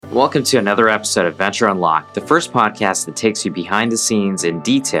Welcome to another episode of Venture Unlocked, the first podcast that takes you behind the scenes in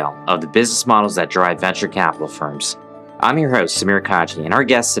detail of the business models that drive venture capital firms. I'm your host, Samir Kaji, and our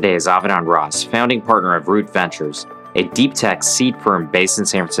guest today is Avedon Ross, founding partner of Root Ventures, a deep tech seed firm based in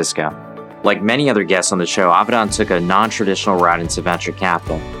San Francisco. Like many other guests on the show, Avedon took a non-traditional route into venture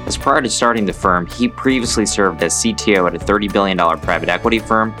capital, as prior to starting the firm, he previously served as CTO at a $30 billion private equity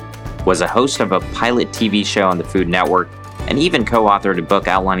firm, was a host of a pilot TV show on the Food Network, and even co-authored a book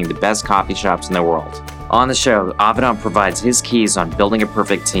outlining the best coffee shops in the world. On the show, Avedon provides his keys on building a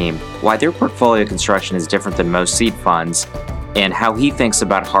perfect team, why their portfolio construction is different than most seed funds, and how he thinks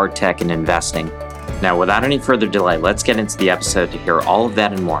about hard tech and investing. Now, without any further delay, let's get into the episode to hear all of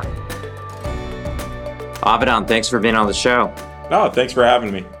that and more. Avedon, thanks for being on the show. Oh, thanks for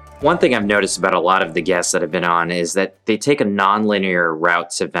having me. One thing I've noticed about a lot of the guests that have been on is that they take a non-linear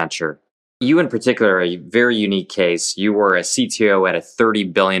route to venture. You in particular are a very unique case. You were a CTO at a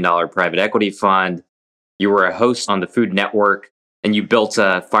 $30 billion private equity fund. You were a host on the Food Network, and you built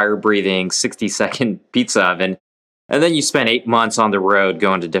a fire-breathing 60-second pizza oven. And then you spent 8 months on the road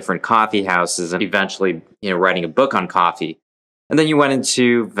going to different coffee houses and eventually, writing a book on coffee. And then you went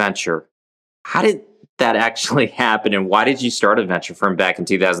into venture. How did that actually happen, and why did you start a venture firm back in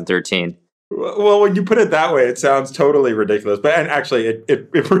 2013? Well, when you put it that way, it sounds totally ridiculous. And actually,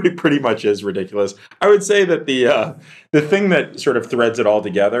 it pretty much is ridiculous. I would say that the thing that sort of threads it all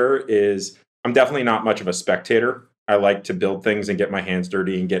together is I'm definitely not much of a spectator. I like to build things and get my hands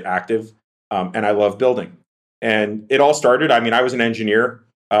dirty and get active. And I love building. And it all started, I was an engineer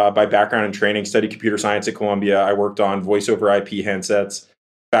by background and training, studied computer science at Columbia. I worked on voice over IP handsets,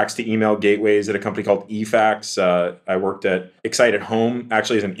 fax to email gateways at a company called eFax. I worked at Excite at Home,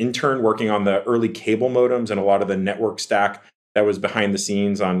 actually as an intern, working on the early cable modems and a lot of the network stack that was behind the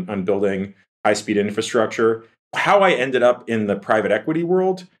scenes on building high-speed infrastructure. How I ended up in the private equity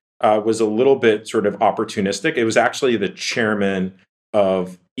world was a little bit sort of opportunistic. It was actually the chairman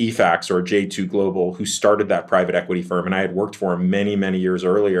of eFax, or J2 Global, who started that private equity firm, and I had worked for him many, many years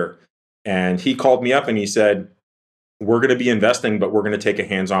earlier. And he called me up and he said, we're going to be investing, but we're going to take a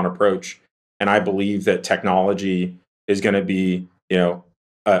hands-on approach. And I believe that technology is going to be,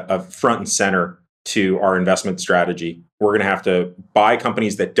 a front and center to our investment strategy. We're going to have to buy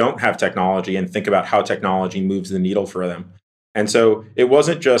companies that don't have technology and think about how technology moves the needle for them. And so it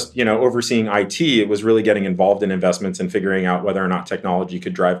wasn't just, overseeing IT. It was really getting involved in investments and figuring out whether or not technology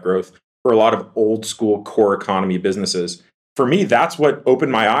could drive growth for a lot of old school core economy businesses. For me, that's what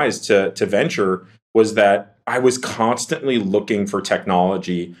opened my eyes to venture, was that I was constantly looking for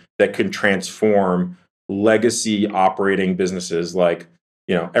technology that could transform legacy operating businesses, like,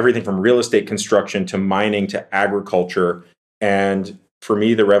 everything from real estate construction to mining to agriculture. And for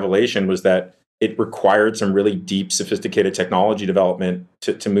me, the revelation was that it required some really deep, sophisticated technology development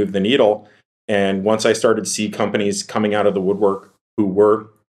to move the needle. And once I started to see companies coming out of the woodwork who were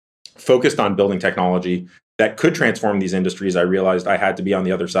focused on building technology that could transform these industries, I realized I had to be on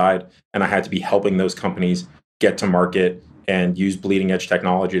the other side, and I had to be helping those companies get to market and use bleeding edge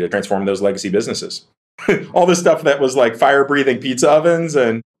technology to transform those legacy businesses. All this stuff that was like fire breathing pizza ovens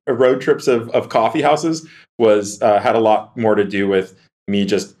and road trips of coffee houses was had a lot more to do with me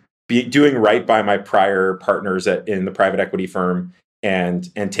just doing right by my prior partners in the private equity firm and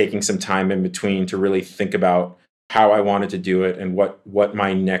taking some time in between to really think about how I wanted to do it and what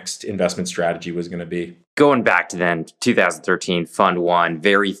my next investment strategy was going to be. Going back to then, 2013, Fund 1,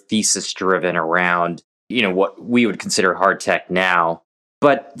 very thesis-driven around, what we would consider hard tech now.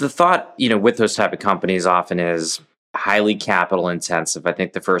 But the thought, with those type of companies often is highly capital intensive. I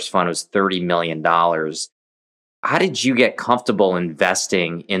think the first fund was $30 million. How did you get comfortable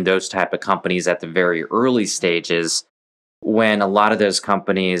investing in those type of companies at the very early stages when a lot of those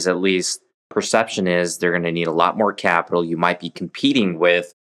companies, at least perception is, they're going to need a lot more capital? You might be competing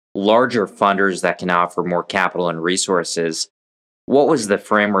with larger funders that can offer more capital and resources. What was the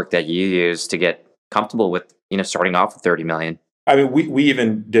framework that you used to get comfortable with, starting off with 30 million? We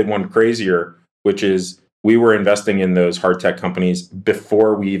even did one crazier, which is we were investing in those hard tech companies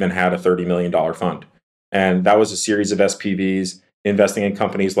before we even had a $30 million fund. And that was a series of SPVs investing in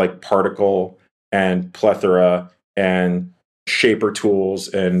companies like Particle and Plethora and Shaper Tools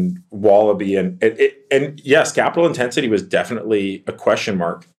and Wallaby. And yes, capital intensity was definitely a question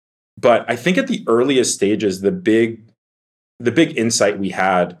mark. But I think at the earliest stages, the big insight we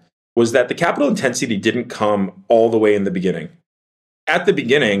had was that the capital intensity didn't come all the way in the beginning. At the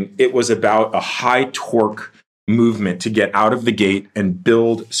beginning, it was about a high torque movement to get out of the gate and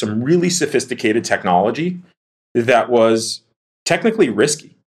build some really sophisticated technology that was technically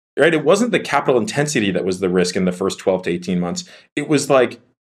risky, right? It wasn't the capital intensity that was the risk in the first 12 to 18 months. It was like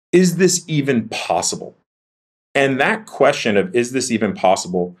is this even possible? And that question of, is this even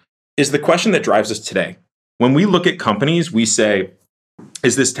possible, is the question that drives us today. When we look at companies, we say,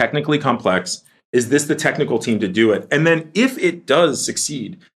 is this technically complex? Is this the technical team to do it? And then if it does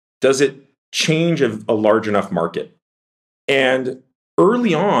succeed, does it change a large enough market? And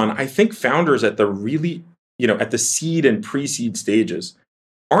early on, I think founders at the really, at the seed and pre-seed stages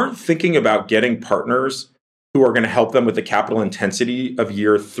aren't thinking about getting partners who are going to help them with the capital intensity of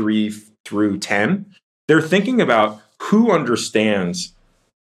year 3 through 10. They're thinking about who understands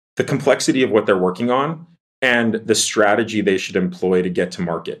the complexity of what they're working on and the strategy they should employ to get to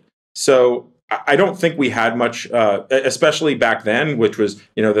market. So I don't think we had much, especially back then, which was,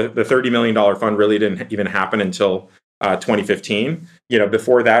 the $30 million fund really didn't even happen until 2015.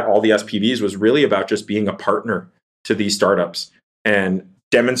 Before that, all the SPVs was really about just being a partner to these startups and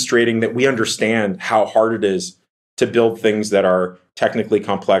demonstrating that we understand how hard it is to build things that are technically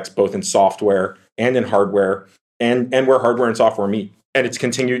complex, both in software and in hardware, and where hardware and software meet. And it's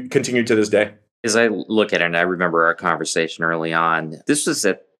continued to this day. As I look at it, and I remember our conversation early on, this was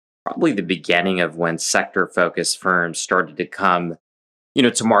at probably the beginning of when sector-focused firms started to come,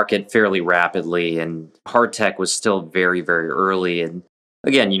 to market fairly rapidly, and hard tech was still very, very early. And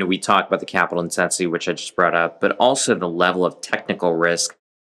again, we talked about the capital intensity, which I just brought up, but also the level of technical risk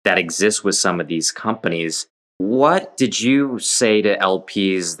that exists with some of these companies. What did you say to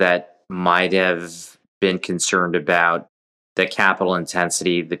LPs that might have been concerned about the capital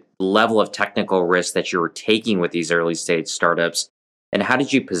intensity, the level of technical risk that you were taking with these early stage startups, and how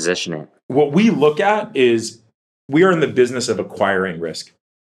did you position it? What we look at is we are in the business of acquiring risk.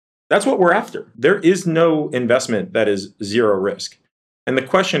 That's what we're after. There is no investment that is zero risk. And the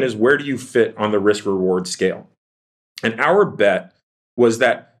question is, where do you fit on the risk reward scale? And our bet was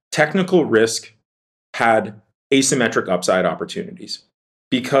that technical risk had asymmetric upside opportunities.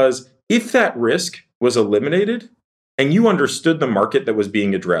 Because if that risk was eliminated and you understood the market that was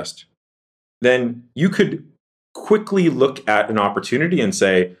being addressed, then you could quickly look at an opportunity and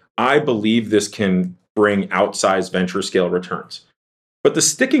say, I believe this can bring outsized venture scale returns. But the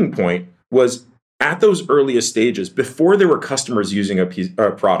sticking point was at those earliest stages, before there were customers using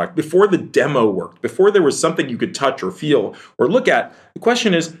a product, before the demo worked, before there was something you could touch or feel or look at, the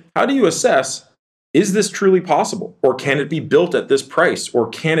question is, how do you assess, is this truly possible? Or can it be built at this price? Or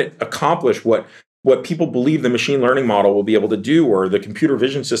can it accomplish what people believe the machine learning model will be able to do or the computer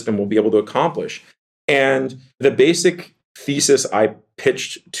vision system will be able to accomplish? And the basic thesis I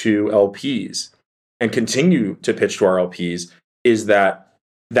pitched to LPs and continue to pitch to our LPs is that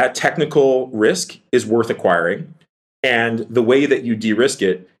technical risk is worth acquiring. And the way that you de-risk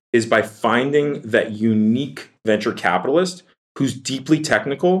it is by finding that unique venture capitalist who's deeply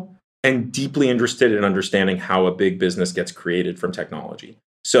technical and deeply interested in understanding how a big business gets created from technology.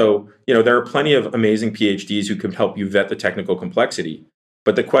 So, there are plenty of amazing PhDs who can help you vet the technical complexity.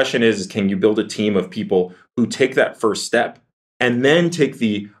 But the question is, can you build a team of people who take that first step and then take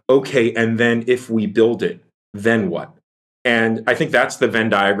and then if we build it, then what? And I think that's the Venn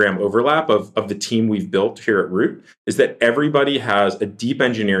diagram overlap of the team we've built here at Root, is that everybody has a deep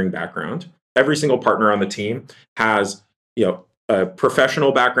engineering background. Every single partner on the team has, a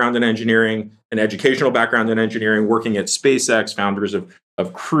professional background in engineering, an educational background in engineering, working at SpaceX, founders of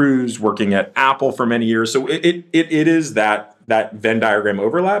Cruise, working at Apple for many years. So it is that Venn diagram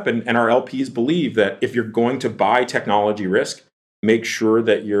overlap. And our LPs believe that if you're going to buy technology risk, make sure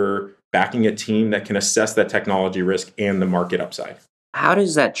that you're backing a team that can assess that technology risk and the market upside. How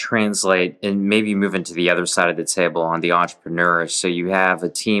does that translate and maybe move into the other side of the table on the entrepreneur? So you have a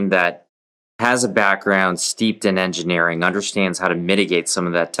team that has a background steeped in engineering, understands how to mitigate some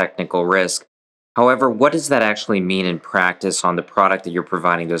of that technical risk. However, what does that actually mean in practice on the product that you're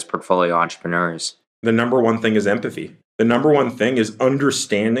providing those portfolio entrepreneurs? The number one thing is empathy. The number one thing is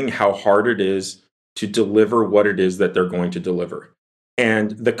understanding how hard it is to deliver what it is that they're going to deliver.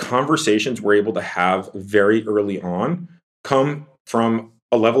 And the conversations we're able to have very early on come from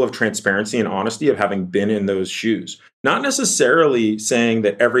a level of transparency and honesty of having been in those shoes. Not necessarily saying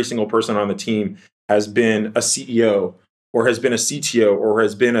that every single person on the team has been a CEO or has been a CTO or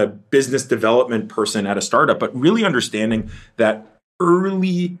has been a business development person at a startup, but really understanding that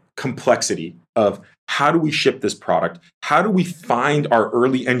early complexity of how do we ship this product? How do we find our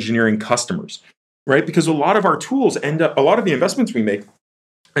early engineering customers, right? Because a lot of our tools a lot of the investments we make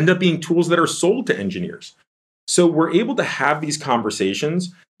end up being tools that are sold to engineers. So we're able to have these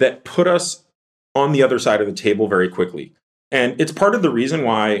conversations that put us on the other side of the table very quickly. And it's part of the reason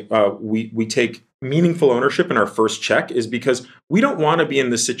why we take meaningful ownership in our first check is because we don't want to be in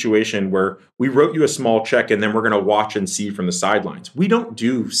this situation where we wrote you a small check and then we're going to watch and see from the sidelines. We don't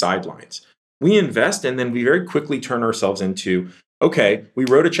do sidelines. We invest and then we very quickly turn ourselves into, okay, we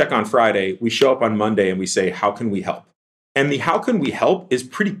wrote a check on Friday, we show up on Monday and we say, how can we help? And the how can we help is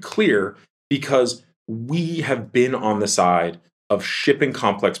pretty clear because we have been on the side of shipping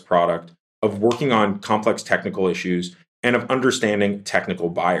complex product, of working on complex technical issues, and of understanding technical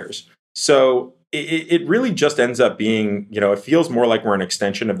buyers. So it really just ends up being, it feels more like we're an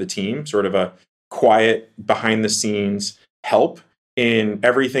extension of the team, sort of a quiet, behind the scenes help in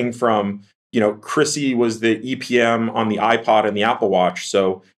everything from, Chrissy was the EPM on the iPod and the Apple Watch.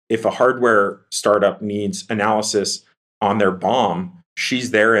 So if a hardware startup needs analysis on their BOM,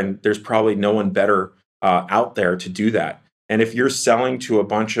 she's there and there's probably no one better out there to do that. And if you're selling to a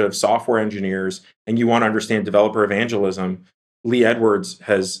bunch of software engineers and you want to understand developer evangelism, Lee Edwards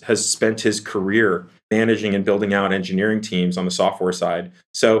has spent his career managing and building out engineering teams on the software side.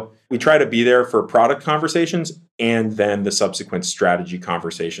 So we try to be there for product conversations and then the subsequent strategy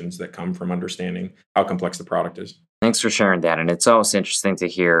conversations that come from understanding how complex the product is. Thanks for sharing that. And it's always interesting to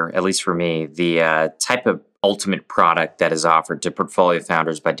hear, at least for me, the type of ultimate product that is offered to portfolio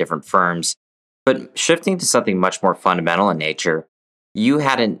founders by different firms. But shifting to something much more fundamental in nature, you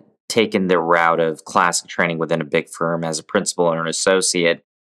hadn't taken the route of classic training within a big firm as a principal or an associate.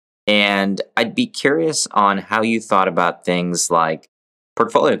 And I'd be curious on how you thought about things like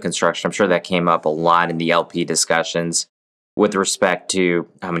portfolio construction. I'm sure that came up a lot in the LP discussions with respect to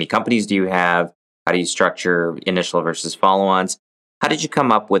how many companies do you have? How do you structure initial versus follow-ons? How did you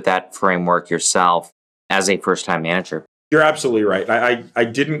come up with that framework yourself as a first-time manager? You're absolutely right. I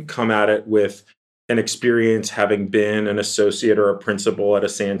didn't come at it with an experience having been an associate or a principal at a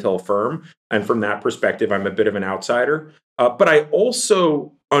Sandhill firm. And from that perspective, I'm a bit of an outsider. But I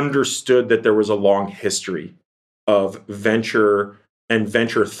also understood that there was a long history of venture and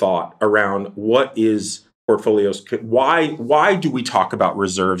venture thought around what is portfolios. Why do we talk about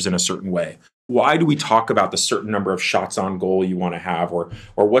reserves in a certain way? Why do we talk about the certain number of shots on goal you want to have, or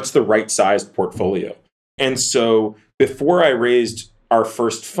what's the right sized portfolio? And so before I raised our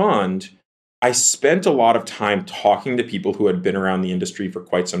first fund, I spent a lot of time talking to people who had been around the industry for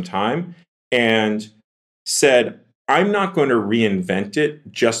quite some time and said, I'm not going to reinvent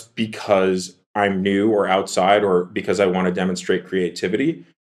it just because I'm new or outside or because I want to demonstrate creativity.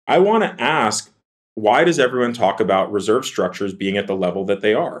 I want to ask, why does everyone talk about reserve structures being at the level that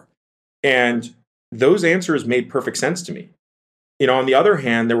they are? And those answers made perfect sense to me. On the other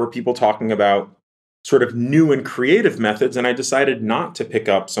hand, there were people talking about sort of new and creative methods, and I decided not to pick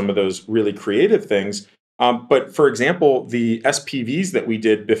up some of those really creative things. But for example, the SPVs that we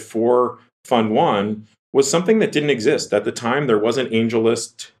did before Fund 1 was something that didn't exist. At the time, there wasn't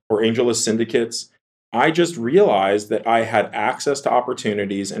AngelList or AngelList syndicates. I just realized that I had access to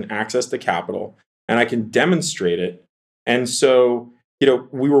opportunities and access to capital, and I can demonstrate it. And so,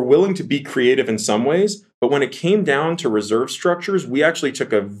 we were willing to be creative in some ways, but when it came down to reserve structures, we actually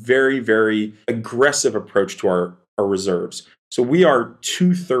took a very, very aggressive approach to our reserves. So we are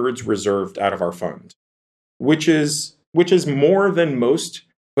 2/3 reserved out of our fund, which is more than most,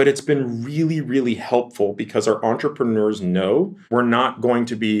 but it's been really, really helpful because our entrepreneurs know we're not going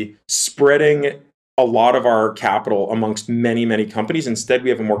to be spreading a lot of our capital amongst many, many companies. Instead, we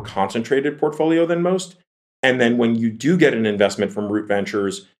have a more concentrated portfolio than most. And then when you do get an investment from Root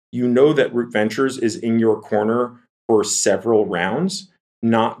Ventures, you know that Root Ventures is in your corner for several rounds,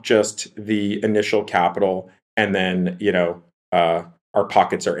 not just the initial capital and then, our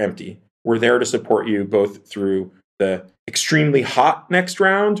pockets are empty. We're there to support you both through the extremely hot next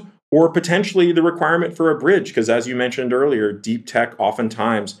round or potentially the requirement for a bridge. Because as you mentioned earlier, deep tech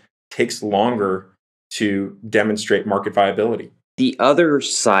oftentimes takes longer to demonstrate market viability. The other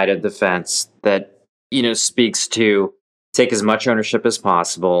side of the fence that speaks to take as much ownership as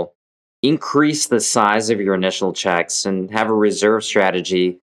possible, increase the size of your initial checks, and have a reserve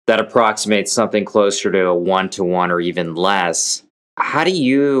strategy that approximates something closer to a 1-to-1 or even less. How do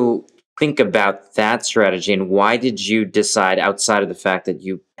you think about that strategy, and why did you decide, outside of the fact that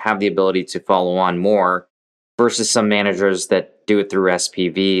you have the ability to follow on more, versus some managers that do it through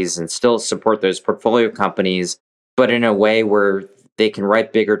SPVs and still support those portfolio companies, but in a way where they can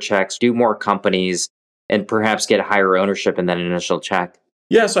write bigger checks, do more companies, and perhaps get higher ownership in that initial check?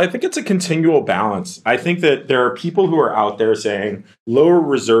 Yeah, so I think it's a continual balance. I think that there are people who are out there saying lower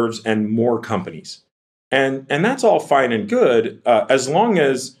reserves and more companies. And that's all fine and good as long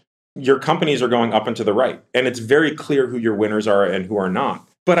as your companies are going up and to the right. And it's very clear who your winners are and who are not.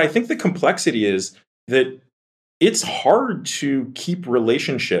 But I think the complexity is that it's hard to keep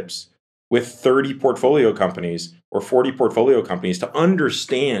relationships with 30 portfolio companies or 40 portfolio companies to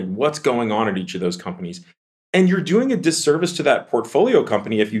understand what's going on at each of those companies. And you're doing a disservice to that portfolio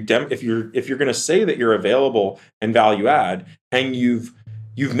company if you're going to say that you're available and value add, and you've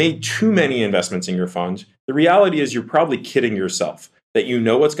made too many investments in your fund. The reality is you're probably kidding yourself that you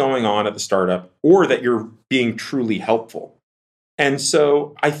know what's going on at the startup or that you're being truly helpful. And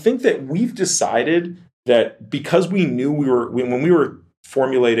so I think that we've decided that because we knew when we were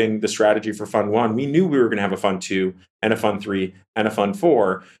formulating the strategy for Fund 1, we knew we were going to have a Fund 2 and a Fund 3 and a Fund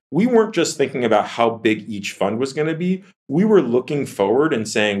 4. We weren't just thinking about how big each fund was going to be. We were looking forward and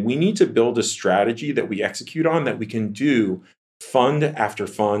saying, we need to build a strategy that we execute on that we can do fund after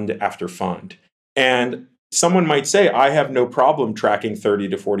fund after fund. And someone might say, I have no problem tracking 30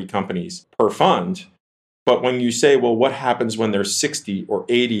 to 40 companies per fund. But when you say, well, what happens when there's 60 or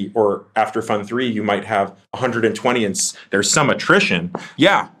 80, or after Fund 3, you might have 120 and there's some attrition.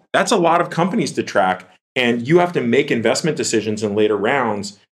 Yeah, that's a lot of companies to track. And you have to make investment decisions in later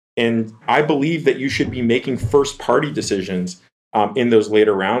rounds. And I believe that you should be making first party decisions in those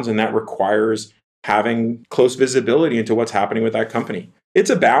later rounds. And that requires having close visibility into what's happening with that company.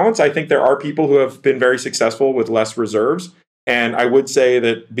 It's a balance. I think there are people who have been very successful with less reserves. And I would say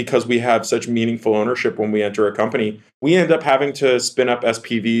that because we have such meaningful ownership when we enter a company, we end up having to spin up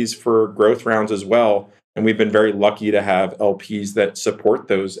SPVs for growth rounds as well. And we've been very lucky to have LPs that support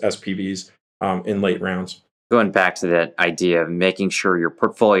those SPVs in late rounds. Going back to that idea of making sure your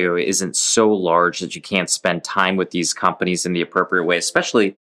portfolio isn't so large that you can't spend time with these companies in the appropriate way,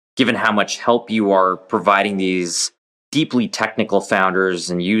 especially given how much help you are providing these deeply technical founders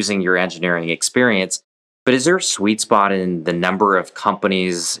and using your engineering experience. But is there a sweet spot in the number of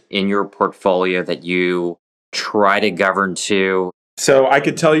companies in your portfolio that you try to govern to? So I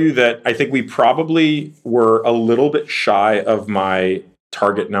could tell you that I think we probably were a little bit shy of my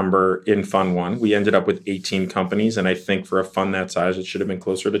target number in Fund 1. We ended up with 18 companies, and I think for a fund that size, it should have been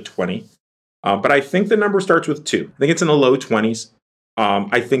closer to 20. But I think the number starts with 2. I think it's in the low 20s.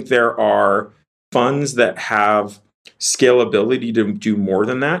 I think there are funds that have scalability to do more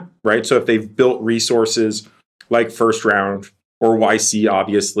than that, right? So if they've built resources like First Round or YC,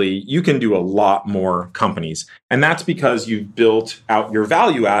 obviously, you can do a lot more companies. And that's because you've built out your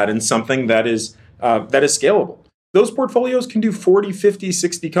value add in something that is scalable. Those portfolios can do 40, 50,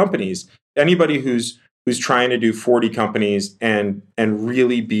 60 companies. Anybody who's trying to do 40 companies and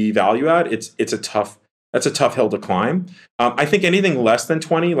really be value add, that's a tough hill to climb. I think anything less than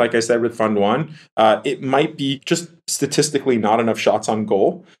 20, like I said with Fund 1, it might be just statistically not enough shots on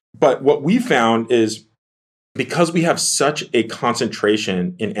goal. But what we found is because we have such a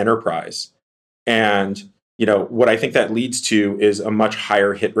concentration in enterprise, and what I think that leads to is a much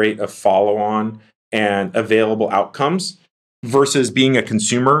higher hit rate of follow-on and available outcomes versus being a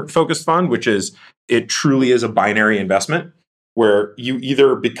consumer-focused fund, which is it truly is a binary investment where you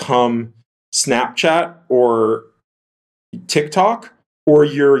either become Snapchat or TikTok, or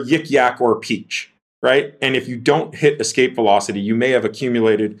you're Yik Yak or Peach, right? And if you don't hit escape velocity, you may have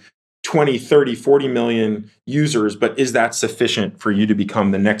accumulated 20, 30, 40 million users, but is that sufficient for you to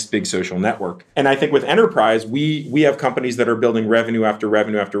become the next big social network? And I think with enterprise, we have companies that are building revenue after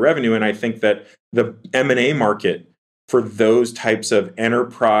revenue after revenue. And I think that the M&A market for those types of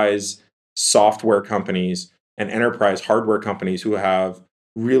enterprise software companies and enterprise hardware companies who have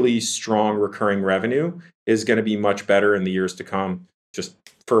really strong recurring revenue is going to be much better in the years to come, just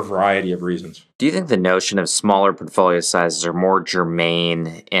for a variety of reasons. Do you think the notion of smaller portfolio sizes are more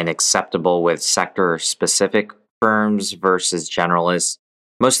germane and acceptable with sector-specific firms versus generalists?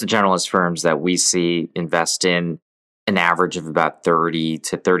 Most of the generalist firms that we see invest in an average of about 30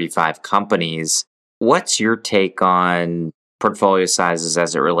 to 35 companies. What's your take on portfolio sizes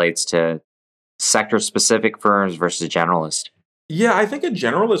as it relates to sector-specific firms versus generalist? Yeah, I think a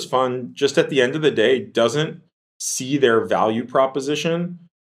generalist fund, just at the end of the day, doesn't see their value proposition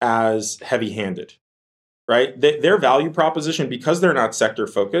as heavy-handed, right? Their value proposition, because they're not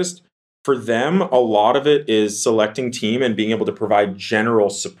sector-focused, for them, a lot of it is selecting team and being able to provide general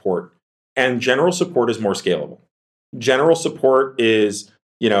support. And general support is more scalable. General support is,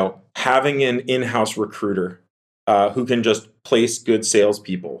 having an in-house recruiter who can just place good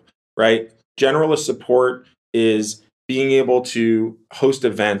salespeople, right? Generalist support is being able to host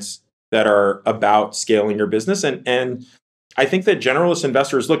events that are about scaling your business. And I think that generalist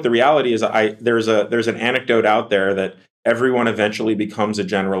investors, look, the reality is there's an anecdote out there that everyone eventually becomes a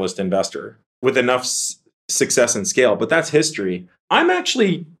generalist investor with enough success and scale, but that's history. I'm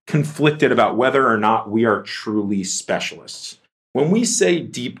actually conflicted about whether or not we are truly specialists. When we say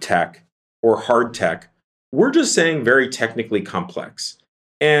deep tech or hard tech, we're just saying very technically complex.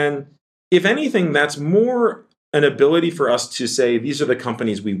 And if anything, that's more an ability for us to say, these are the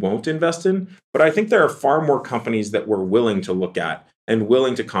companies we won't invest in. But I think there are far more companies that we're willing to look at and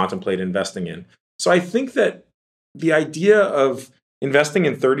willing to contemplate investing in. So I think that the idea of investing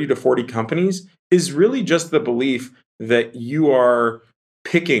in 30 to 40 companies is really just the belief that you are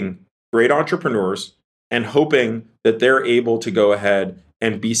picking great entrepreneurs and hoping that they're able to go ahead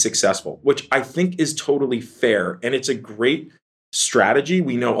and be successful, which I think is totally fair. And it's a great strategy.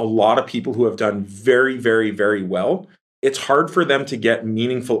 We know a lot of people who have done very, very, very well. It's hard for them to get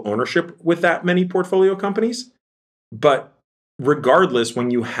meaningful ownership with that many portfolio companies. But regardless,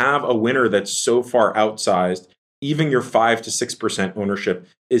 when you have a winner that's so far outsized, even your 5 to 6% ownership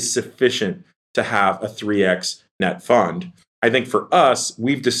is sufficient to have a 3x net fund. I think for us,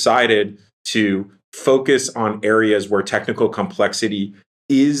 we've decided to focus on areas where technical complexity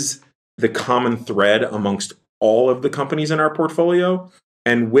is the common thread amongst all of the companies in our portfolio.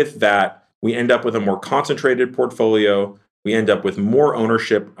 And with that, we end up with a more concentrated portfolio. We end up with more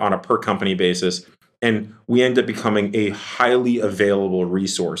ownership on a per company basis. And we end up becoming a highly available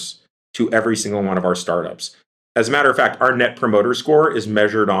resource to every single one of our startups. As a matter of fact, our net promoter score is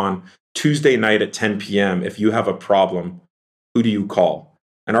measured on Tuesday night at 10 p.m. If you have a problem, who do you call?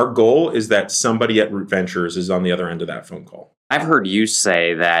 And our goal is that somebody at Root Ventures is on the other end of that phone call. I've heard you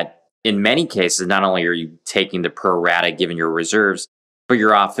say that in many cases, not only are you taking the pro rata given your reserves, but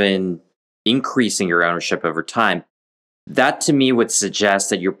you're often increasing your ownership over time. That to me would suggest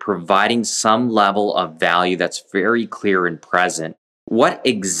that you're providing some level of value that's very clear and present. What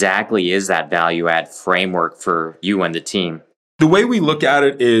exactly is that value add framework for you and the team? The way we look at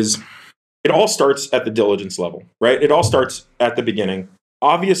it is it all starts at the diligence level, right? It all starts at the beginning.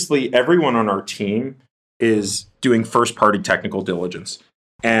 Obviously, everyone on our team is doing first-party technical diligence.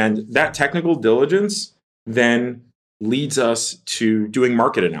 And that technical diligence then leads us to doing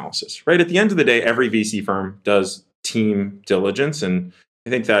market analysis, right? At the end of the day, every VC firm does team diligence. And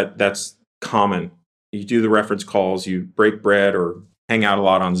I think that that's common. You do the reference calls, you break bread or hang out a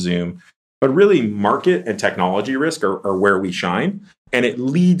lot on Zoom. But really, market and technology risk are where we shine. And it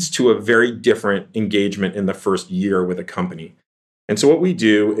leads to a very different engagement in the first year with a company. And so what we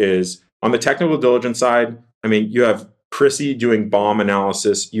do is on the technical diligence side, you have Chrissy doing BOM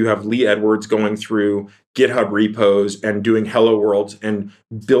analysis. You have Lee Edwards going through GitHub repos and doing Hello Worlds and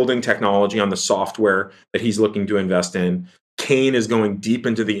building technology on the software that he's looking to invest in. Kane is going deep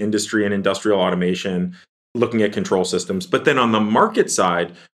into the industry and industrial automation, looking at control systems. But then on the market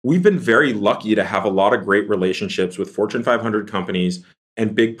side, we've been very lucky to have a lot of great relationships with Fortune 500 companies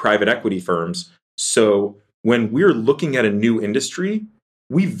and big private equity firms. So when we're looking at a new industry,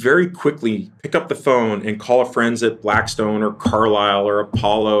 we very quickly pick up the phone and call our friends at Blackstone or Carlyle or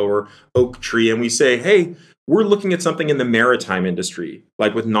Apollo or Oaktree, and we say, hey, we're looking at something in the maritime industry,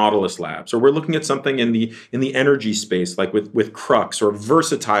 like with Nautilus Labs, or we're looking at something in the energy space, like with Crux or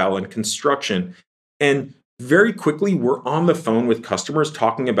Versatile and construction. And very quickly, we're on the phone with customers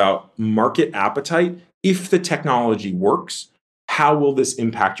talking about market appetite. If the technology works, how will this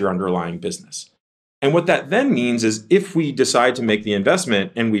impact your underlying business? And what that then means is if we decide to make the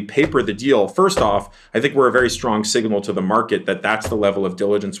investment and we paper the deal, first off, I think we're a very strong signal to the market that that's the level of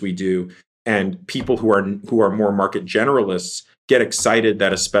diligence we do. And people who are more market generalists get excited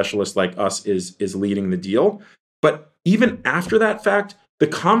that a specialist like us is leading the deal. But even after that fact, the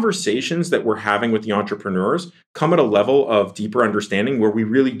conversations that we're having with the entrepreneurs come at a level of deeper understanding where we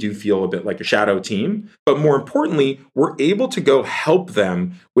really do feel a bit like a shadow team. But more importantly, we're able to go help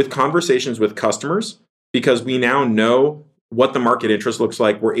them with conversations with customers because we now know what the market interest looks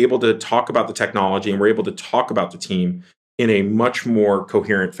like. We're able to talk about the technology and we're able to talk about the team in a much more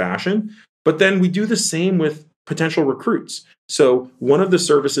coherent fashion. But then we do the same with potential recruits. So one of the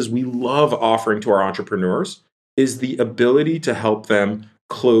services we love offering to our entrepreneurs is the ability to help them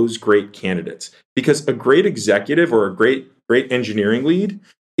close great candidates. Because a great executive or a great engineering lead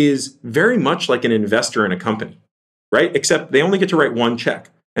is very much like an investor in a company, right? Except they only get to write one check.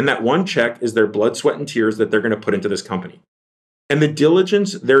 And that one check is their blood, sweat, and tears that they're going to put into this company. And the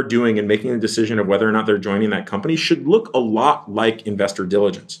diligence they're doing in making the decision of whether or not they're joining that company should look a lot like investor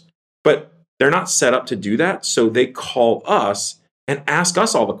diligence. But they're not set up to do that. So they call us and ask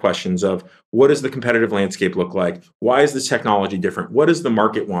us all the questions of what does the competitive landscape look like? Why is this technology different? What does the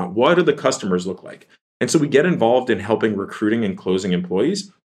market want? What do the customers look like? And so we get involved in helping recruiting and closing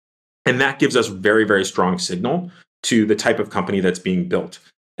employees. And that gives us very, very strong signal to the type of company that's being built.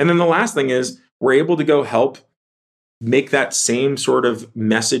 And then the last thing is we're able to go help make that same sort of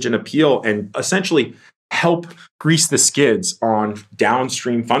message and appeal and essentially help grease the skids on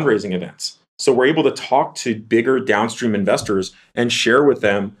downstream fundraising events. So we're able to talk to bigger downstream investors and share with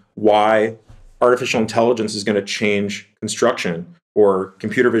them why artificial intelligence is going to change construction, or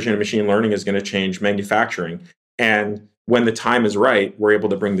computer vision and machine learning is going to change manufacturing. And when the time is right, we're able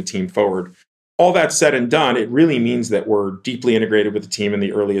to bring the team forward. All that said and done, it really means that we're deeply integrated with the team in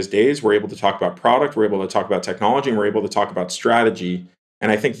the earliest days. We're able to talk about product, we're able to talk about technology, and we're able to talk about strategy.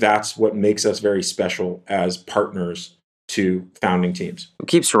 And I think that's what makes us very special as partners to founding teams. What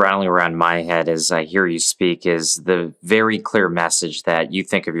keeps rattling around my head as I hear you speak is the very clear message that you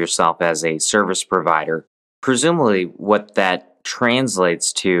think of yourself as a service provider. Presumably, what that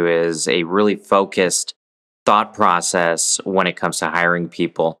translates to is a really focused thought process when it comes to hiring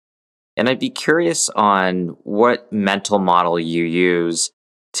people. And I'd be curious on what mental model you use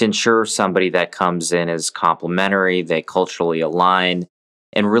to ensure somebody that comes in is complementary, they culturally align,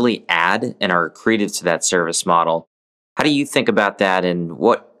 and really add and are accretive to that service model. How do you think about that, and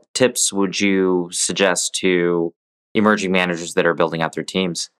what tips would you suggest to emerging managers that are building out their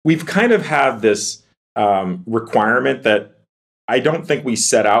teams? We've kind of had this requirement that I don't think we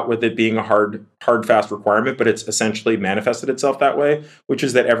set out with it being a hard, fast requirement, but it's essentially manifested itself that way, which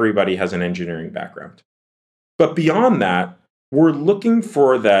is that everybody has an engineering background. But beyond that, we're looking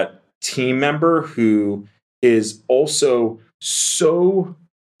for that team member who is also so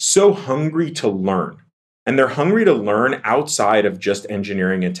hungry to learn. And they're hungry to learn outside of just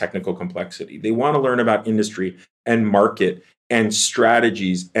engineering and technical complexity. They want to learn about industry and market and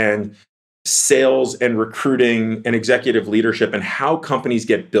strategies and sales and recruiting and executive leadership and how companies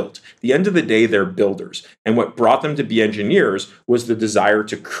get built. At the end of the day, they're builders. And what brought them to be engineers was the desire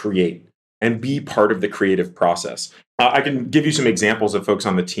to create and be part of the creative process. I can give you some examples of folks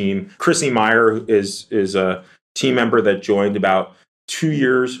on the team. Chrissy Meyer is a team member that joined about 2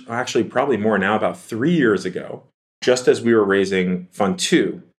 years, actually probably more now, about 3 years ago, just as we were raising Fund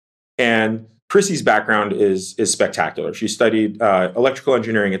 2. And Chrissy's background is spectacular. She studied electrical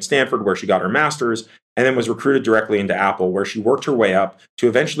engineering at Stanford, where she got her master's, and then was recruited directly into Apple, where she worked her way up to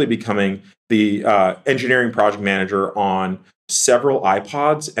eventually becoming the engineering project manager on several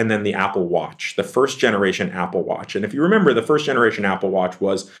iPods and then the Apple Watch, the first generation Apple Watch. And if you remember, the first generation Apple Watch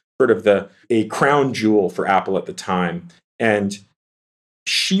was sort of a crown jewel for Apple at the time. And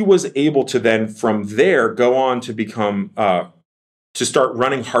she was able to then from there go on to become to start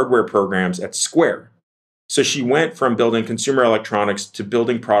running hardware programs at Square. So she went from building consumer electronics to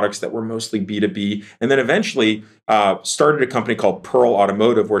building products that were mostly B2B, and then eventually started a company called Pearl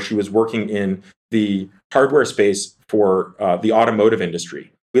Automotive, where she was working in the hardware space for the automotive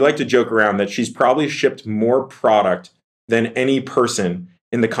industry. We like to joke around that she's probably shipped more product than any person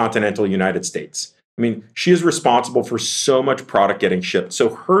in the continental United States. I mean, she is responsible for so much product getting shipped. So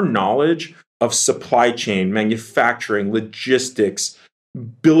her knowledge of supply chain, manufacturing, logistics,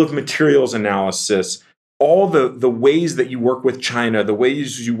 bill of materials analysis, all the ways that you work with China, the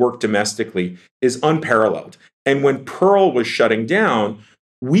ways you work domestically is unparalleled. And when Pearl was shutting down,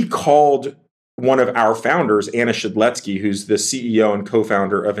 we called one of our founders, Anna Shidletsky, who's the CEO and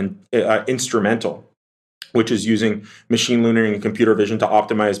co-founder of Instrumental, which is using machine learning and computer vision to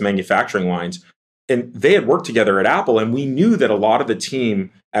optimize manufacturing lines. And they had worked together at Apple, and we knew that a lot of the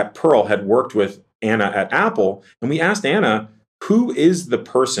team at Pearl had worked with Anna at Apple. And we asked Anna, who is the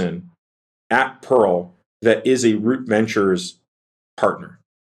person at Pearl that is a Root Ventures partner?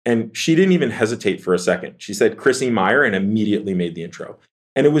 And she didn't even hesitate for a second. She said, Chrissy Meyer, and immediately made the intro.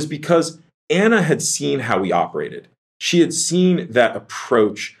 And it was because Anna had seen how we operated. She had seen that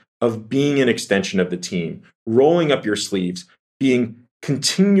approach of being an extension of the team, rolling up your sleeves, being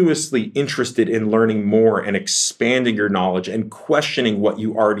continuously interested in learning more and expanding your knowledge and questioning what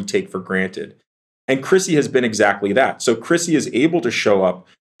you already take for granted. And Chrissy has been exactly that. So Chrissy is able to show up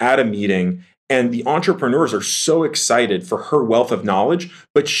at a meeting, and the entrepreneurs are so excited for her wealth of knowledge,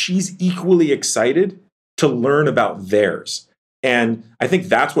 but she's equally excited to learn about theirs. And I think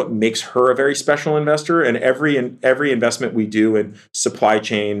that's what makes her a very special investor. And every investment we do in supply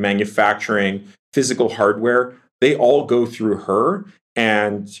chain, manufacturing, physical hardware, they all go through her.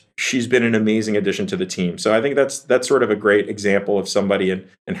 And she's been an amazing addition to the team. So I think that's sort of a great example of somebody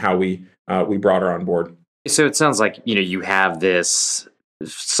and how we brought her on board. So it sounds like, you have this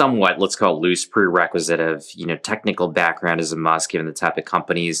somewhat, let's call it loose prerequisite of, technical background is a must given the type of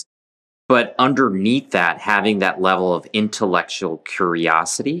companies. But underneath that, having that level of intellectual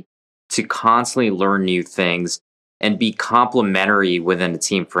curiosity to constantly learn new things and be complementary within a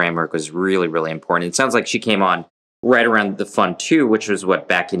team framework was really, really important. It sounds like she came on right around the Fund 2, which was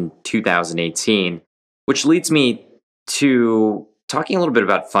back in 2018, which leads me to talking a little bit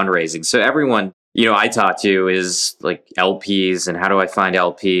about fundraising. So everyone, I talk to is like LPs and how do I find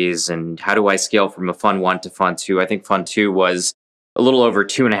LPs and how do I scale from a Fund 1 to Fund 2? I think Fund 2 was a little over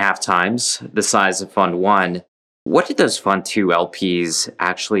 2.5 times the size of Fund 1. What did those Fund 2 LPs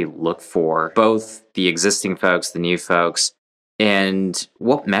actually look for? Both the existing folks, the new folks, and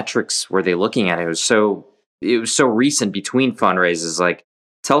what metrics were they looking at? It was so recent between fundraisers. Like,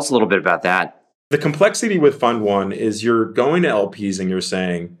 tell us a little bit about that. The complexity with Fund 1 is you're going to LPs and you're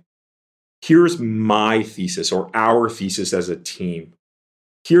saying, here's my thesis or our thesis as a team.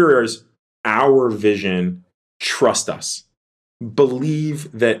 Here's our vision. Trust us.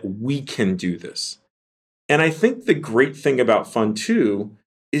 Believe that we can do this. And I think the great thing about Fund 2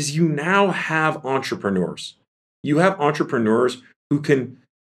 is you now have entrepreneurs. You have entrepreneurs who can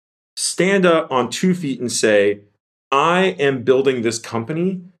stand up on 2 feet and say, I am building this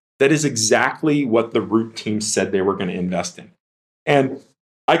company that is exactly what the Root team said they were going to invest in. And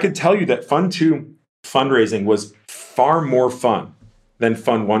I could tell you that Fund 2 fundraising was far more fun than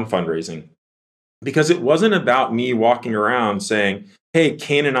Fund 1 fundraising, because it wasn't about me walking around saying, hey,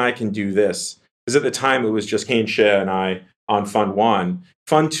 Kane and I can do this. Because at the time, it was just Kane Shea and I on Fund 1.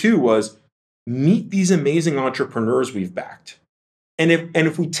 Fund 2 was meet these amazing entrepreneurs we've backed. And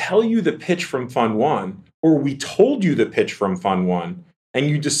if we tell you the pitch from Fund 1, or we told you the pitch from Fund 1, and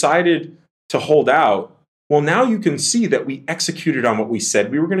you decided to hold out, well, now you can see that we executed on what we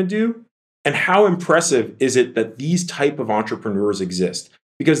said we were going to do. And how impressive is it that these type of entrepreneurs exist?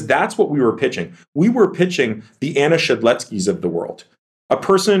 Because that's what we were pitching. We were pitching the Anna Shedletskys of the world, a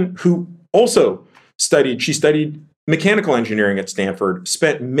person who also studied mechanical engineering at Stanford,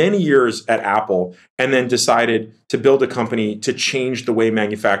 spent many years at Apple, and then decided to build a company to change the way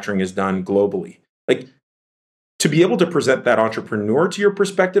manufacturing is done globally. Like, to be able to present that entrepreneur to your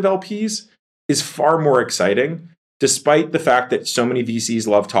prospective LPs is far more exciting, despite the fact that so many VCs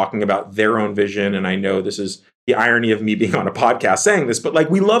love talking about their own vision. And I know this is the irony of me being on a podcast saying this, but like,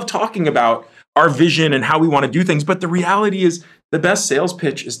 we love talking about our vision and how we want to do things. But the reality is, the best sales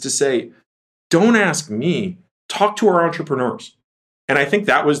pitch is to say, don't ask me, talk to our entrepreneurs. And I think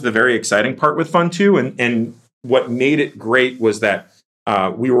that was the very exciting part with Fund 2. And what made it great was that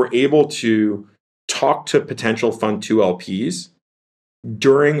we were able to talk to potential Fund 2 LPs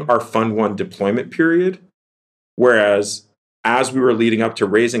during our Fund 1 deployment period. Whereas as we were leading up to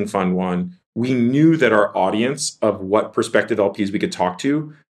raising Fund 1, we knew that our audience of what prospective LPs we could talk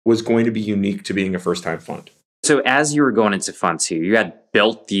to was going to be unique to being a first-time fund. So as you were going into Fund 2, you had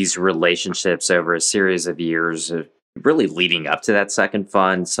built these relationships over a series of years, really leading up to that second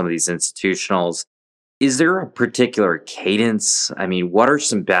fund, some of these institutionals. Is there a particular cadence? I mean, what are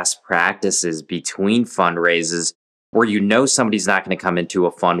some best practices between fundraisers where you know somebody's not going to come into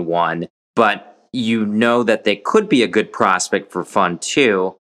a Fund 1, but you know that they could be a good prospect for Fund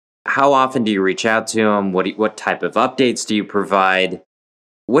 2? How often do you reach out to them? What type of updates do you provide?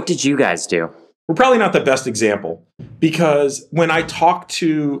 What did you guys do? We're probably not the best example, because when I talked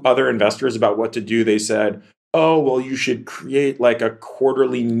to other investors about what to do, they said, oh, well, you should create like a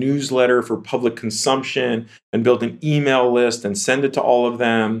quarterly newsletter for public consumption and build an email list and send it to all of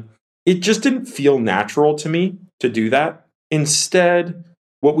them. It just didn't feel natural to me to do that. Instead,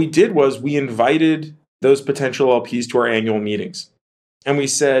 what we did was we invited those potential LPs to our annual meetings. And we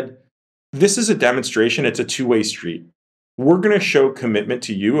said, this is a demonstration. It's a two-way street. We're going to show commitment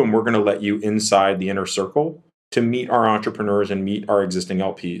to you, and we're going to let you inside the inner circle to meet our entrepreneurs and meet our existing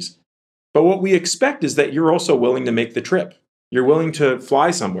LPs. But what we expect is that you're also willing to make the trip. You're willing to fly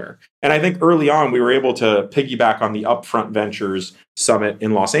somewhere. And I think early on, we were able to piggyback on the Upfront Ventures Summit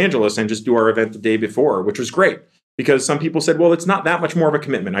in Los Angeles and just do our event the day before, which was great, because some people said, well, it's not that much more of a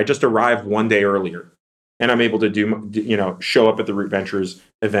commitment. I just arrived one day earlier and I'm able to show up at the Root Ventures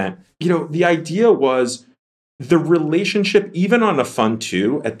event. The idea was the relationship, even on a Fund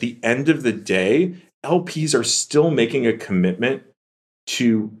 2, at the end of the day, LPs are still making a commitment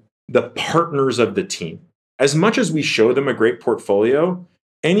to the partners of the team. As much as we show them a great portfolio,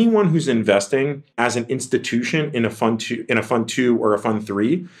 anyone who's investing as an institution in a Fund 2 or a Fund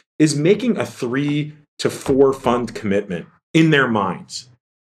 3 is making a 3 to 4 fund commitment in their minds.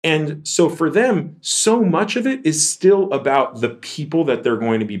 And so for them, so much of it is still about the people that they're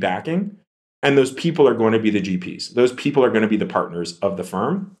going to be backing. And those people are going to be the GPs. Those people are going to be the partners of the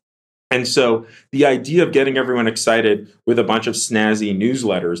firm. And so the idea of getting everyone excited with a bunch of snazzy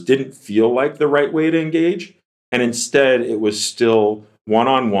newsletters didn't feel like the right way to engage. And instead, it was still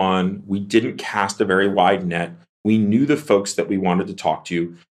one-on-one. We didn't cast a very wide net. We knew the folks that we wanted to talk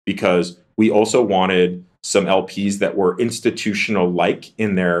to, because we also wanted some LPs that were institutional-like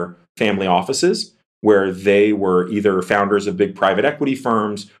in their family offices, where they were either founders of big private equity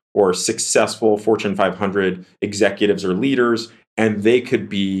firms or successful Fortune 500 executives or leaders. And they could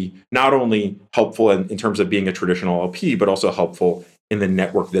be not only helpful in terms of being a traditional LP, but also helpful in the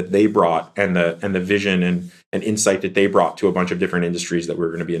network that they brought and the vision and insight that they brought to a bunch of different industries that we were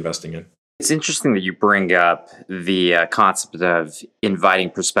going to be investing in. It's interesting that you bring up the concept of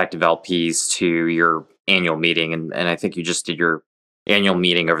inviting prospective LPs to your annual meeting. And I think you just did your annual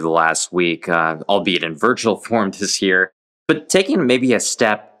meeting over the last week, albeit in virtual form this year. But taking maybe a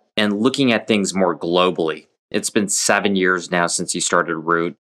step and looking at things more globally. It's been 7 years now since you started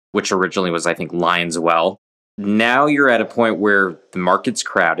Root, which originally was, I think, Lions Well. Now you're at a point where the market's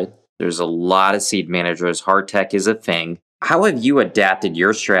crowded. There's a lot of seed managers. Hard tech is a thing. How have you adapted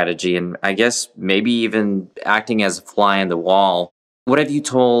your strategy and I guess maybe even acting as a fly on the wall? What have you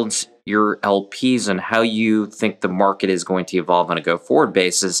told your LPs and how you think the market is going to evolve on a go-forward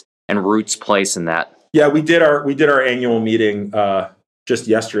basis and Root's place in that? Yeah, we did our annual meeting just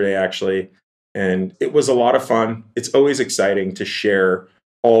yesterday, actually, and it was a lot of fun. It's always exciting to share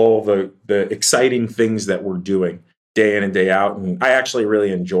all the exciting things that we're doing day in and day out. And I actually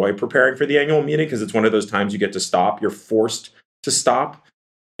really enjoy preparing for the annual meeting because it's one of those times you get to stop. You're forced to stop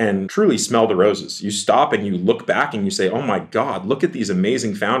and truly smell the roses. You stop and you look back and you say, oh my God, look at these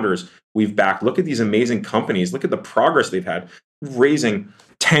amazing founders we've backed. Look at these amazing companies. Look at the progress they've had, raising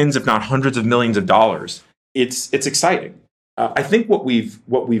tens, if not hundreds of millions of dollars. It's exciting. I think what we've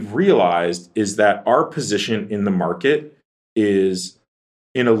realized is that our position in the market is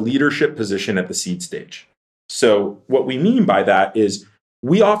in a leadership position at the seed stage. So what we mean by that is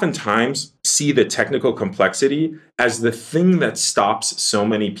we oftentimes see the technical complexity as the thing that stops so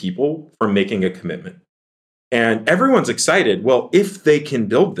many people from making a commitment. And everyone's excited. Well, if they can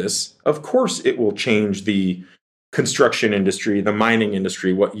build this, of course it will change the construction industry, the mining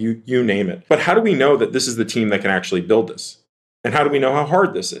industry, what you name it. But how do we know that this is the team that can actually build this? And how do we know how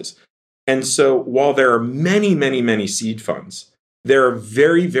hard this is? And so while there are many, many, many seed funds, there are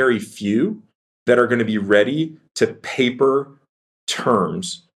very, very few that are going to be ready to paper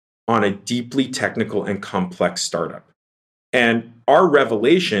terms on a deeply technical and complex startup. And our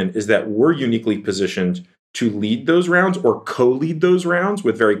revelation is that we're uniquely positioned to lead those rounds or co-lead those rounds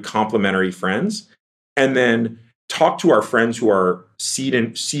with very complementary friends, and then talk to our friends who are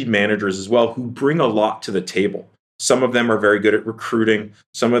seed managers as well, who bring a lot to the table. Some of them are very good at recruiting.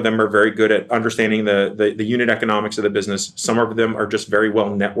 Some of them are very good at understanding the unit economics of the business. Some of them are just very well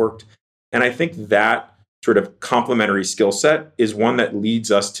networked. And I think that sort of complementary skill set is one that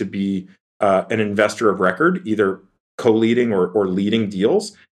leads us to be an investor of record, either co-leading or leading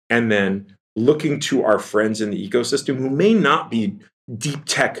deals, and then looking to our friends in the ecosystem who may not be deep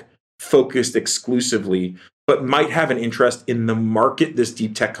tech focused exclusively, but might have an interest in the market this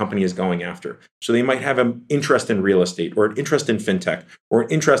deep tech company is going after. So they might have an interest in real estate or an interest in fintech or an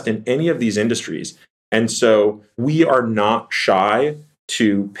interest in any of these industries. And so we are not shy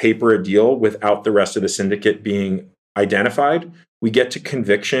to paper a deal without the rest of the syndicate being identified. We get to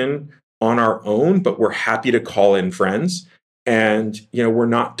conviction on our own, but we're happy to call in friends. And we're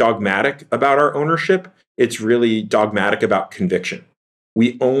not dogmatic about our ownership. It's really dogmatic about conviction.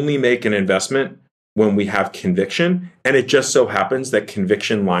 We only make an investment when we have conviction, and it just so happens that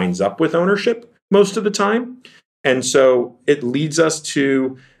conviction lines up with ownership most of the time. And so it leads us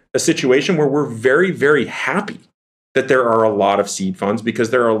to a situation where we're very, very happy that there are a lot of seed funds because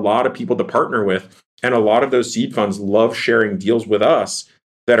there are a lot of people to partner with. And a lot of those seed funds love sharing deals with us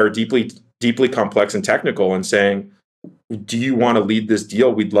that are deeply, deeply complex and technical and saying, do you want to lead this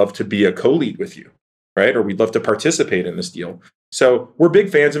deal? We'd love to be a co-lead with you, right? Or we'd love to participate in this deal. So we're big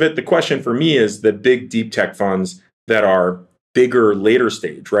fans of it. The question for me is the big deep tech funds that are bigger later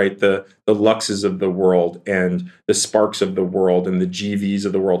stage, right? The Luxes of the world and the Sparks of the world and the GVs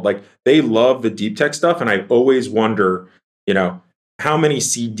of the world. Like they love the deep tech stuff. And I always wonder, how many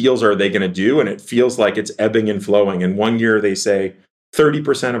seed deals are they going to do? And it feels like it's ebbing and flowing. And one year they say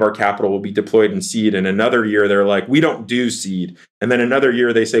 30% of our capital will be deployed in seed. And another year they're like, we don't do seed. And then another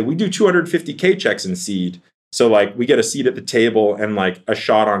year they say, we do 250K checks in seed. So like we get a seat at the table and like a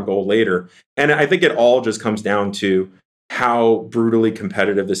shot on goal later. And I think it all just comes down to how brutally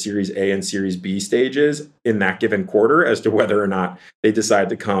competitive the Series A and Series B stage is in that given quarter as to whether or not they decide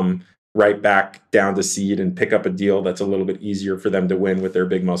to come right back down to seed and pick up a deal that's a little bit easier for them to win with their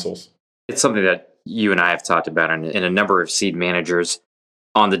big muscles. It's something that you and I have talked about in a number of seed managers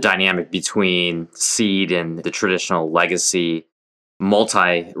on the dynamic between seed and the traditional legacy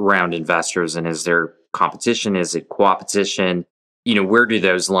multi-round investors. And is there competition? Is it co-opetition? Where do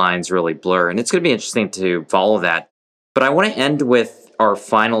those lines really blur? And it's going to be interesting to follow that. But I want to end with our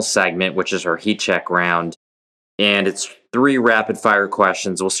final segment, which is our heat check round. And it's 3 rapid fire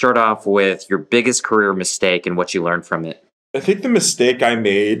questions. We'll start off with your biggest career mistake and what you learned from it. I think the mistake I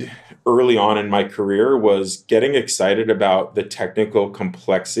made early on in my career was getting excited about the technical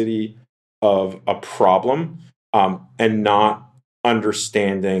complexity of a problem, and not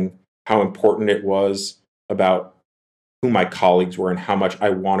understanding how important it was about who my colleagues were and how much I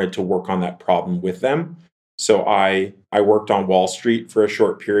wanted to work on that problem with them. So I worked on Wall Street for a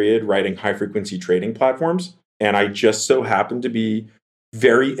short period writing high frequency trading platforms. And I just so happened to be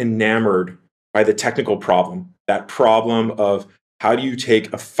very enamored by the technical problem, that problem of how do you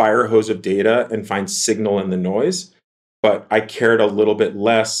take a fire hose of data and find signal in the noise? But I cared a little bit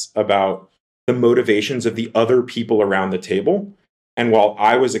less about the motivations of the other people around the table. And while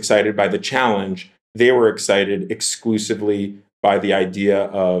I was excited by the challenge, they were excited exclusively by the idea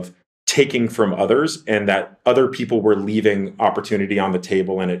of taking from others, and that other people were leaving opportunity on the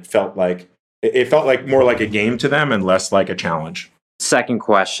table, and it felt like more like a game to them and less like a challenge. Second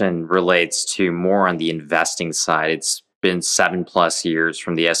question relates to more on the investing side. It's been 7+ years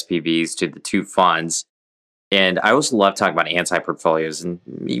from the SPVs to the 2 funds. And I also love talking about anti-portfolios, and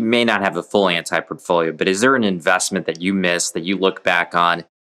you may not have a full anti-portfolio, but is there an investment that you missed that you look back on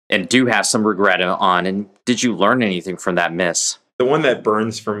and do have some regret on? And did you learn anything from that miss? The one that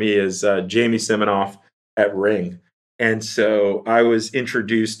burns for me is Jamie Siminoff at Ring. And so I was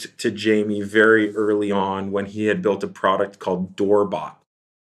introduced to Jamie very early on when he had built a product called Doorbot.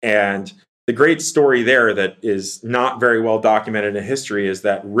 And the great story there that is not very well documented in history is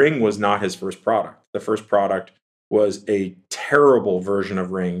that Ring was not his first product. The first product was a terrible version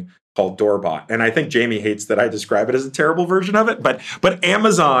of Ring called Doorbot. And I think Jamie hates that I describe it as a terrible version of it, but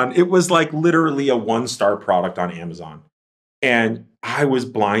Amazon, it was like literally a 1-star product on Amazon. And I was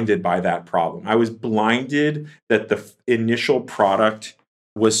blinded by that problem. I was blinded that the initial product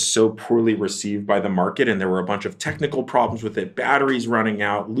was so poorly received by the market, and there were a bunch of technical problems with it, batteries running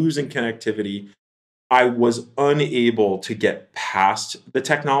out, losing connectivity. I was unable to get past the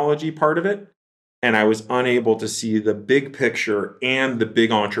technology part of it, and I was unable to see the big picture and the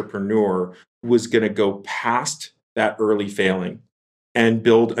big entrepreneur who was going to go past that early failing and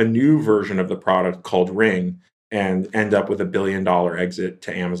build a new version of the product called Ring and end up with $1 billion exit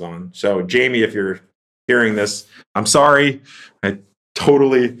to Amazon. So Jamie, if you're hearing this, I'm sorry. I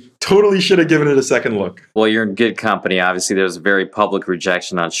totally should have given it a second look. Well, you're in good company. Obviously, there was a very public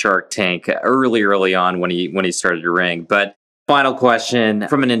rejection on Shark Tank early on when he started to Ring. But final question,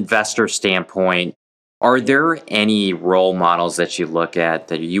 from an investor standpoint, are there any role models that you look at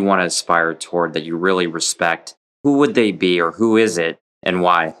that you want to aspire toward that you really respect? Who would they be, or who is it, and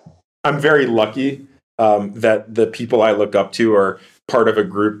why? I'm very lucky that the people I look up to are part of a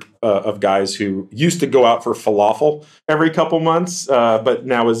group of guys who used to go out for falafel every couple months, but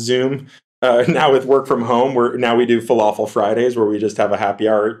now with Zoom, now with work from home, we do falafel Fridays where we just have a happy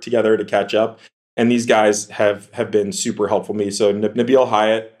hour together to catch up. And these guys have been super helpful to me. So Nabil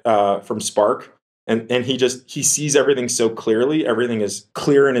Hyatt from Spark, and he sees everything so clearly. Everything is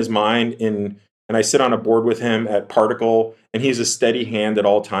clear in his mind. And I sit on a board with him at Particle, and he's a steady hand at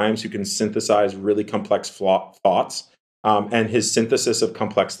all times who can synthesize really complex thoughts. And his synthesis of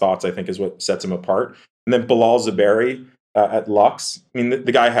complex thoughts, I think, is what sets him apart. And then Bilal Zuberi at Lux. I mean,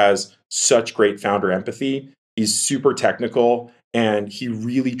 the guy has such great founder empathy. He's super technical, and he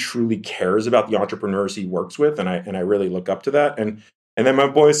really, truly cares about the entrepreneurs he works with. And I really look up to that. And then my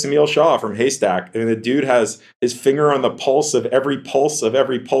boy Samil Shah from Haystack. I mean, the dude has his finger on the pulse of every pulse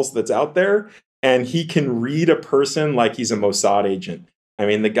that's out there. And he can read a person like he's a Mossad agent. I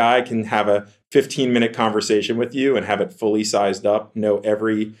mean, the guy can have a 15-minute conversation with you and have it fully sized up, know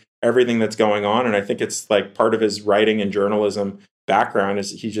everything that's going on. And I think it's like part of his writing and journalism background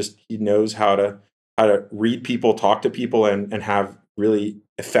is he knows how to read people, talk to people, and have really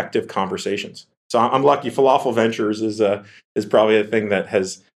effective conversations. So I'm lucky. Falafel Ventures is probably a thing that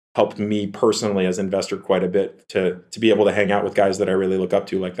has helped me personally as an investor quite a bit to be able to hang out with guys that I really look up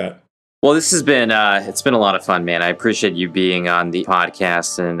to like that. Well, this has been it's been a lot of fun, man. I appreciate you being on the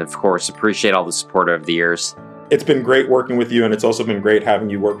podcast, and of course, appreciate all the support over the years. It's been great working with you, and it's also been great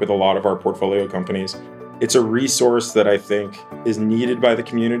having you work with a lot of our portfolio companies. It's a resource that I think is needed by the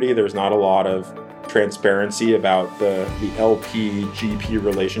community. There's not a lot of transparency about the LP GP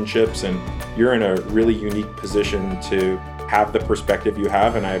relationships, and you're in a really unique position to have the perspective you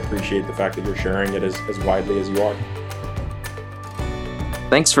have, and I appreciate the fact that you're sharing it as widely as you are.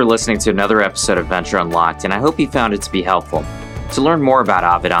 Thanks for listening to another episode of Venture Unlocked, and I hope you found it to be helpful. To learn more about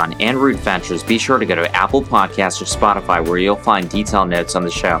Avedon and Root Ventures, be sure to go to Apple Podcasts or Spotify, where you'll find detailed notes on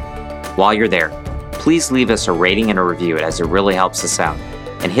the show. While you're there, please leave us a rating and a review, as it really helps us out.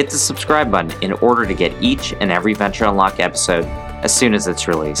 And hit the subscribe button in order to get each and every Venture Unlocked episode as soon as it's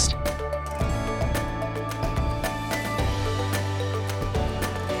released.